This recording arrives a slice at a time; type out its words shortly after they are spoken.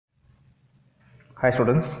Hi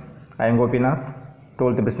students, I am Gopinath,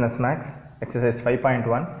 12th Business Max, exercise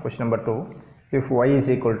 5.1, question number 2. If y is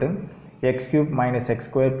equal to x cube minus x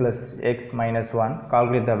square plus x minus 1,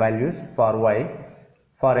 calculate the values for y.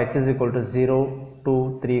 For x is equal to 0,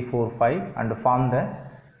 2, 3, 4, 5 and form the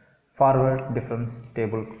forward difference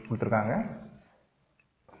table.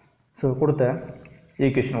 So, கொடுத்த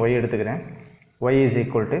equation y எடுத்துக்கிறேன். Y is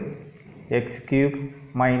equal to x cube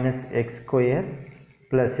minus x square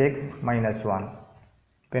plus x minus 1.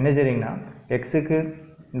 இப்போ என்ன செய்றீங்கன்னா xக்கு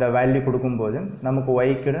இந்த value கொடுக்கும்போது நமக்கு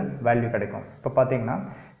yக்கு value கிடைக்கும். இப்போ பார்த்தீங்கன்னா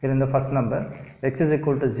இது இந்த first number x is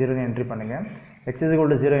equal to 0 ன்னு என்ட்ரி பண்ணுங்க. x is equal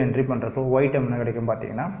to 0 entry பண்ணுறப்போ y டேர்ம் என்ன கிடைக்கும்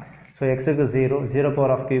பார்த்தீங்கன்னா so xக்கு 0, 0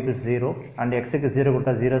 power of cube is 0 and xக்கு 0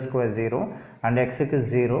 கொடுத்தா 0 square 0 and xக்கு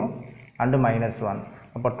 0 and minus 1.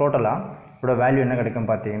 அப்போ டோட்டலாக இதோட வேல்யூ என்ன கிடைக்கும்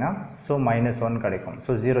பார்த்தீங்கன்னா ஸோ minus 1 கிடைக்கும்.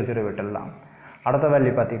 ஸோ 0 0 விட்டுடலாம். அடுத்த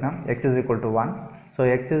வேல்யூ பார்த்தீங்கன்னா x is equal to 1. So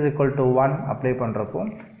x is equal to 1 apply பண்ணுறப்போ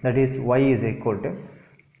that is y is equal to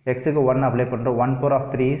xக்கு 1 apply பண்ணுறோம் 1 power of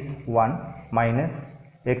 3 is 1 minus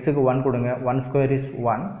xக்கு 1 கொடுங்க 1 square is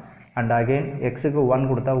 1 and again xக்கு 1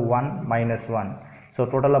 கொடுத்தா 1 minus 1. ஸோ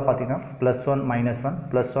டோட்டலாக பார்த்தீங்கன்னா plus 1 minus 1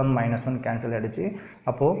 plus 1 minus 1 cancel ஆகிடுச்சு.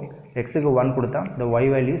 அப்போது எக்ஸுக்கு 1 கொடுத்தா the y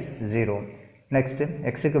value is 0. Next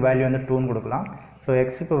எக்ஸுக்கு வேல்யூ வந்து 2 கொடுக்கலாம். ஸோ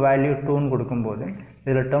எக்ஸுக்கு வேல்யூ 2 கொடுக்கும்போது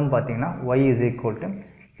இதில் டேர்ம் பார்த்தீங்கன்னா y is equal to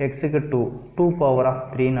எக்ஸுக்கு 2 பவர் ஆஃப்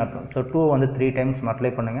 3ன்னு அர்த்தம். ஸோ 2 வந்து 3 டைம்ஸ்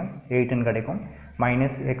மல்டிப்ளை பண்ணுங்கள் 8ன்னு கிடைக்கும்.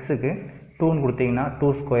 மைனஸ் எக்ஸுக்கு 2ன்னு கொடுத்தீங்கன்னா 2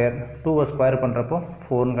 ஸ்கொயர் 2வை ஸ்கொயர் பண்ணுறப்போ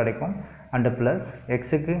 4ன்னு கிடைக்கும். அண்டு ப்ளஸ்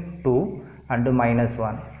எக்ஸுக்கு 2 அண்டு மைனஸ்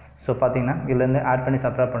 1. ஸோ பார்த்தீங்கன்னா இதுலேருந்து ஆட் பண்ணி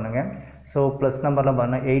சப்ராக்ட் பண்ணுங்கள். ஸோ ப்ளஸ் நம்பரில்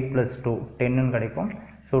பார்த்தீங்கன்னா 8 + 2 10ன்னு கிடைக்கும்.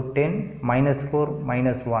 So 10 minus 4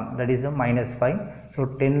 minus 1 that is a minus 5. So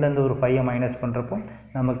 10லேருந்து ஒரு 5 மைனஸ் பண்ணுறப்போ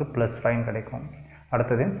நமக்கு ப்ளஸ் 5 கிடைக்கும்.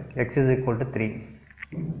 அடுத்தது x is equal to 3.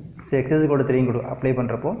 So x is equal to 3 apply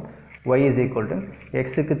பண்ணுறப்போ y is equal to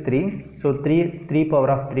xக்கு 3. So 3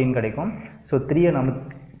 power of 3ன்னு கிடைக்கும். ஸோ 3யை நம்ம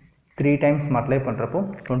 3 டைம்ஸ் மல்டிப்ளை பண்ணுறப்போ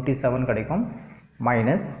 27 கிடைக்கும்.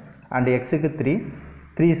 மைனஸ் அண்ட் எக்ஸுக்கு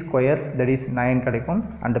 3 ஸ்கொயர் தட் இஸ் 9 கிடைக்கும்.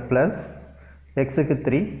 அண்டு ப்ளஸ் எக்ஸுக்கு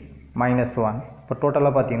 3 மைனஸ் 1. இப்போ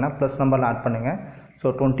டோட்டலாக பார்த்தீங்கன்னா ப்ளஸ் நம்பரில் ஆட் பண்ணுங்கள். ஸோ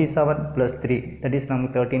 27 + 3 தட் இஸ் நமக்கு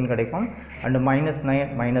 13 கிடைக்கும். And minus 9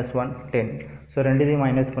 minus 1 10. ஸோ ரெண்டுத்தையும்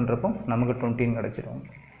மைனஸ் பண்ணுறப்போ நமக்கு 20 கிடச்சிடும்.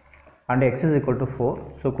 And x is equal to 4.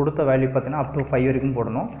 So கொடுத்த வேல்யூ பார்த்தீங்கன்னா அப் டு 5 வரைக்கும்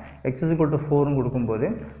போடணும். x is equal to 4ன்னு கொடுக்கும்போது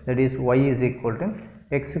that is y is equal to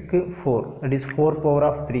எக்ஸுக்கு 4 தட் இஸ் 4 பவர்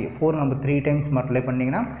ஆஃப் 3. 4 நம்ம 3 டைம்ஸ் மல்டிப்ளை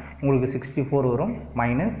பண்ணிங்கன்னா உங்களுக்கு 64 வரும்.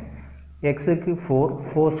 மைனஸ் எக்ஸுக்கு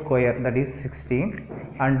 4 ஸ்கொயர் தட் இஸ் 16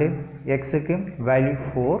 அண்டு எக்ஸுக்கு வேல்யூ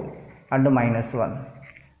 4 அண்டு மைனஸ் 1.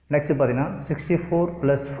 நெக்ஸ்ட் பார்த்தீங்கன்னா 64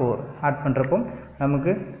 + 4 ஆட் பண்ணுறப்போ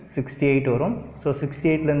நமக்கு 68 வரும். So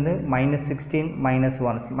 68லேருந்து minus 16 minus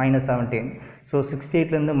 1 minus 17. So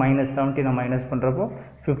 68லேருந்து minus 17 minus பண்ணுறப்போ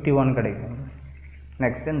 51 கிடைக்கும்.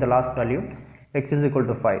 நெக்ஸ்ட் இந்த last value x is equal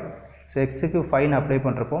to 5. So எக்ஸுக்கு 5 அப்ளை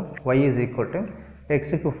பண்ணுறப்போ y is equal to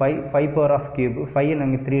எக்ஸுக்கு 5 பவர் ஆஃப் கியூப் 5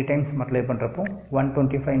 நாங்கள் 3 டைம்ஸ் மல்டிப்ளை பண்ணுறப்போ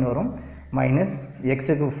 125 வரும். மைனஸ்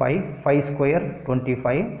எக்ஸுக்கு 5 ஸ்கொயர்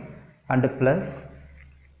 25 அண்டு ப்ளஸ்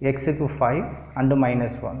எக்ஸுக்கு 5 அண்டு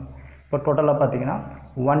மைனஸ் 1. இப்போ டோட்டலாக பார்த்தீங்கன்னா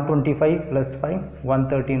 125 + 5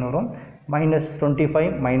 113 வரும். Minus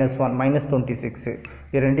 25 minus 1 minus 26.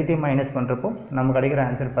 இது ரெண்டுத்தையும் மைனஸ் பண்ணுறப்போ நம்ம கிடைக்கிற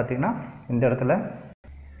ஆன்சர் பார்த்தீங்கன்னா இந்த இடத்துல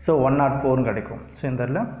ஸோ 104 கிடைக்கும். ஸோ இந்த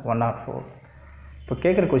இடத்துல 104. இப்போ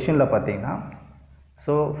கேட்குற கொஷினில் பார்த்தீங்கன்னா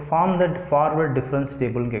so form that forward difference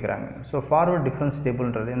டேபிள்னு கேட்குறாங்க. ஸோ ஃபார்வர்ட் டிஃப்ரென்ஸ்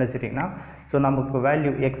டேபிள்ன்றது என்ன சரிங்கன்னா ஸோ நமக்கு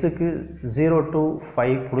வேல்யூ எக்ஸுக்கு 0 to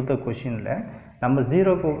 5 கொடுத்த கொஷினில் நம்ம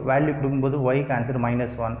 0க்கு வேல்யூ கொடுக்கும்போது ஒய்க்கு ஆன்சர்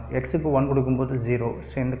 -1, எக்ஸுக்கு 1 கொடுக்கும்போது 0.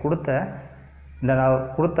 ஸோ நான்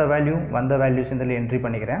கொடுத்த வேல்யூ வந்த வேல்யூஸ் இதில் என்ட்ரி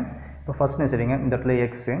பண்ணிக்கிறேன். இப்போ ஃபஸ்ட் சரிங்க இந்த இடத்துல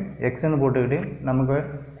எக்ஸுன்னு போட்டுக்கிட்டு நமக்கு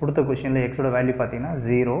கொடுத்த கொஷினில் எக்ஸோட வேல்யூ பார்த்தீங்கன்னா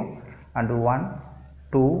 0 அண்டு 1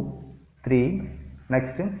 2 3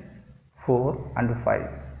 நெக்ஸ்ட்டு 4 அண்டு 5.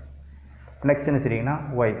 நெக்ஸ்ட் என்ன சரிங்கன்னா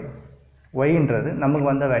ஒய்ன்றது நமக்கு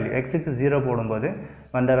வந்த வேல்யூ எக்ஸுக்கு 0 போடும்போது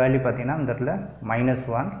வந்த வேல்யூ பார்த்தீங்கன்னா இந்த இடத்துல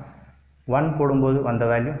 -1 போடும்போது வந்த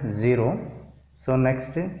value 0. So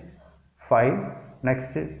next 5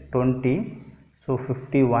 next 20 so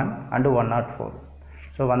 51 and 104.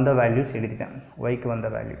 So வந்த வேல்யூஸ் எழுதிட்டேன் ஒய்க்கு வந்த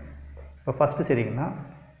வேல்யூ. இப்போ ஃபஸ்ட்டு சரிங்கன்னா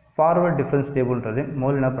ஃபார்வர்ட் டிஃப்ரென்ஸ் டேபிள்ன்றது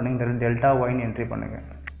முதல்ல என்ன பண்ணுங்க இந்த டெல்டா ஒய்ன்னு என்ட்ரி பண்ணுங்கள்.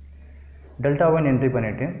 டெல்டா ஒய்ன்னு என்ட்ரி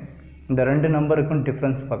பண்ணிவிட்டு இந்த ரெண்டு நம்பருக்கும்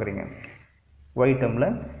டிஃப்ரென்ஸ் பார்க்குறீங்க ஒய் டேர்மில்.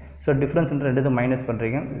 ஸோ டிஃப்ரென்ஸ்ன்ற ரெண்டு மைனஸ்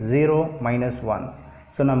பண்ணுறீங்க 0 - 1.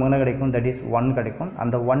 ஸோ நமக்கு என்ன கிடைக்கும் தட் இஸ் 1 கிடைக்கும்.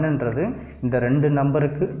 அந்த 1ன்றது இந்த ரெண்டு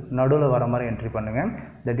நம்பருக்கு நடுவில் வர மாதிரி என்ட்ரி பண்ணுங்கள்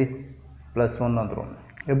தட் இஸ் +1 வந்துடும்.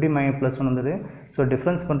 எப்படி +1 வந்தது? ஸோ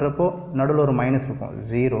டிஃப்ரென்ஸ் பண்ணுறப்போ நடுவில் ஒரு மைனஸ் இருக்கும்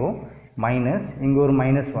 0 மைனஸ் இங்கே ஒரு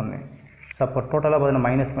 -1. ஸோ அப்போ டோட்டலாக பார்த்தீங்கன்னா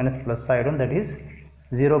மைனஸ் மைனஸ் ப்ளஸ் ஆகிடும். That is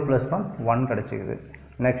 0 + 1 1 கிடச்சிக்குது.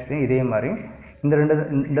 நெக்ஸ்ட்டு இதே மாதிரி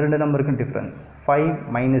இந்த ரெண்டு நம்பருக்கும் டிஃப்ரென்ஸ் 5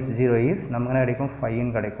 - 0 இஸ் நமக்கு என்ன கிடைக்கும்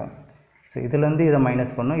 5ன்னு கிடைக்கும். ஸோ இதுலேருந்து இதை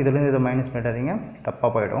மைனஸ் பண்ணும், இதுலேருந்து இதை மைனஸ் பண்ணிட்டாதீங்க, தப்பாக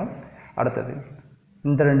போயிடும். அடுத்தது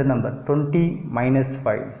இந்த ரெண்டு நம்பர் 20 -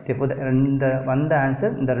 5. இப்போ இந்த வந்த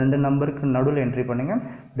ஆன்சர் இந்த ரெண்டு நம்பருக்கு நடுவில் என்ட்ரி பண்ணுங்கள்.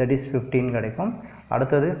 தட் இஸ் 15 கிடைக்கும்.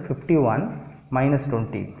 அடுத்தது 51 -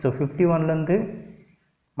 20. ஸோ 51லேருந்து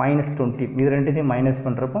 -20 இது ரெண்டுத்தையும் மைனஸ்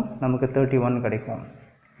பண்ணுறப்போ நமக்கு 31 கிடைக்கும்.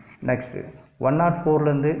 நெக்ஸ்ட்டு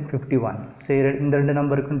 104லேருந்து 51. ஸோ இந்த ரெண்டு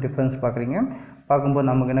நம்பருக்கும் டிஃப்ரென்ஸ் பார்க்குறீங்க, பார்க்கும்போது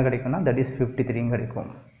நமக்கு என்ன கிடைக்கும்னா தட் இஸ் 53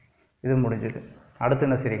 கிடைக்கும். இது முடிஞ்சுது. அடுத்து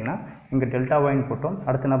என்ன செய்றீங்கன்னா இங்கே டெல்டா ஒயின் போட்டோம்.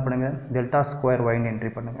 அடுத்து என்ன பண்ணுங்கள், டெல்டா ஸ்கொயர் ஒயின்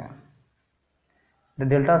என்ட்ரி பண்ணுங்கள். இந்த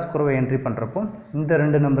டெல்டா ஸ்கொயர் ஒய் என்ட்ரி பண்ணுறப்போ இந்த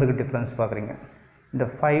ரெண்டு நம்பருக்கு டிஃப்ரென்ஸ் பார்க்குறீங்க. இந்த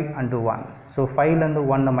 5 and 1. ஸோ 5லேருந்து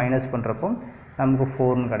 1 மைனஸ் பண்ணுறப்போ நமக்கு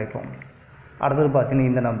 4ன்னு கிடைக்கும். அடுத்தது பார்த்தீங்கன்னா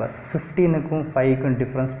இந்த நம்பர் 15க்கும் 5க்கும்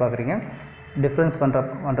டிஃப்ரென்ஸ் பார்க்குறீங்க. டிஃப்ரென்ஸ் பண்ணுற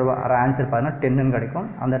ஆன்சர் பார்த்தீங்கன்னா 10ன்னு கிடைக்கும்.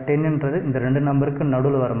 அந்த 10ன்றது இந்த ரெண்டு நம்பருக்கு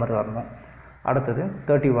நடுவில் வர மாதிரி வரணும். அடுத்தது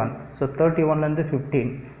 31. ஸோ 31லேருந்து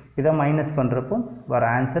 15 இதை மைனஸ் பண்ணுறப்போ வர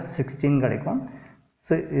ஆன்சர் 16 கிடைக்கும்.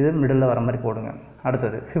 ஸோ இது மிடில் வர மாதிரி போடுங்க.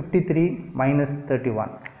 அடுத்தது 53 -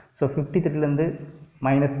 31. ஸோ 53லேருந்து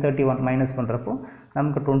 -31 மைனஸ் பண்ணுறப்போ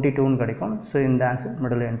நமக்கு 22ன்னு கிடைக்கும். ஸோ இந்த ஆன்சர்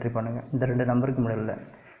மிடில் என்ட்ரி பண்ணுங்கள், இந்த ரெண்டு நம்பருக்கு middle.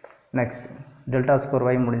 Next delta square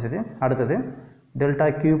Y முடிஞ்சது. அடுத்தது டெல்டா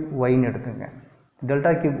கியூப் ஒய்ன்னு எடுத்துங்க.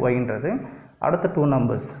 டெல்டா கியூப் ஒய்ன்றது அடுத்த 2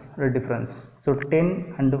 நம்பர்ஸ் டிஃப்ரென்ஸ். So 10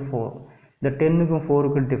 and 4. இந்த 10க்கும்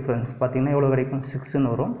 4க்கும் டிஃப்ரென்ஸ் பார்த்தீங்கன்னா எவ்வளோ கிடைக்கும்,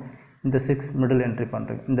 6ன்னு வரும். இந்த 6 மிடில் என்ட்ரி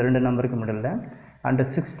பண்ணுறேன், இந்த ரெண்டு நம்பருக்கு மிடில். அண்டு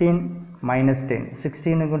 16 - 10.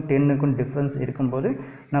 16க்கும் 10க்கும் டிஃப்ரென்ஸ் இருக்கும்போது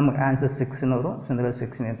நமக்கு ஆன்சர் 6ன்னு வரும். ஸோ இதில்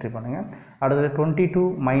 6ன்னு என்ட்ரி பண்ணுங்கள். அடுத்தது 22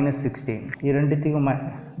 - 16. இது ரெண்டுத்துக்கும்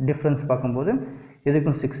டிஃப்ரென்ஸ் பார்க்கும்போது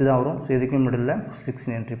இதுக்கும் 6 தான் வரும். ஸோ இதுக்கும் மிடில்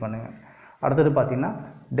 6ன்னு என்ட்ரி பண்ணுங்கள். அடுத்தது பார்த்தீங்கன்னா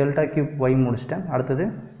டெல்டா கியூப் ஒய் முடிச்சிட்டேன். அடுத்தது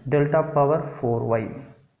டெல்டா பவர் 4y.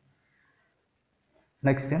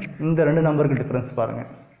 நெக்ஸ்ட்டு இந்த ரெண்டு நம்பருக்கு டிஃப்ரென்ஸ் பாருங்கள்.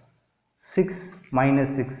 6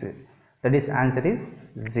 - 6. That is answer is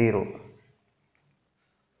 0.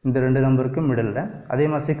 இந்த ரெண்டு நம்பருக்கு மிடில். அதே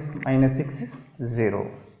மாதிரி 6 - 6 இஸ் 0.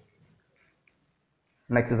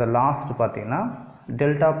 நெக்ஸ்ட் இந்த லாஸ்ட் பார்த்தீங்கன்னா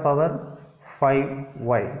டெல்டா பவர்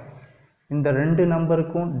 5y. இந்த ரெண்டு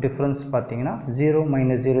நம்பருக்கும் டிஃப்ரென்ஸ் பார்த்தீங்கன்னா 0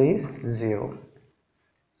 - 0 இஸ் 0.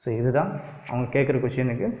 ஸோ இதுதான் அவங்க கேட்குற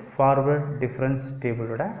கொஷினுக்கு ஃபார்வர்ட் டிஃப்ரென்ஸ்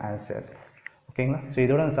டேபிளோட ஆன்சர். ஓகேங்களா? ஸோ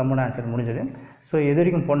இதோட சம்மோட ஆன்சர் முடிஞ்சது. ஸோ எது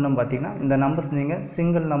வரைக்கும் போடணும் பார்த்தீங்கன்னா இந்த நம்பர்ஸ் நீங்கள்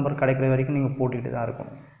சிங்கிள் நம்பர் கிடைக்கிற வரைக்கும் நீங்கள் போட்டுக்கிட்டு தான்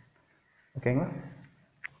இருக்கணும். ஓகேங்களா?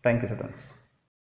 Thank you students.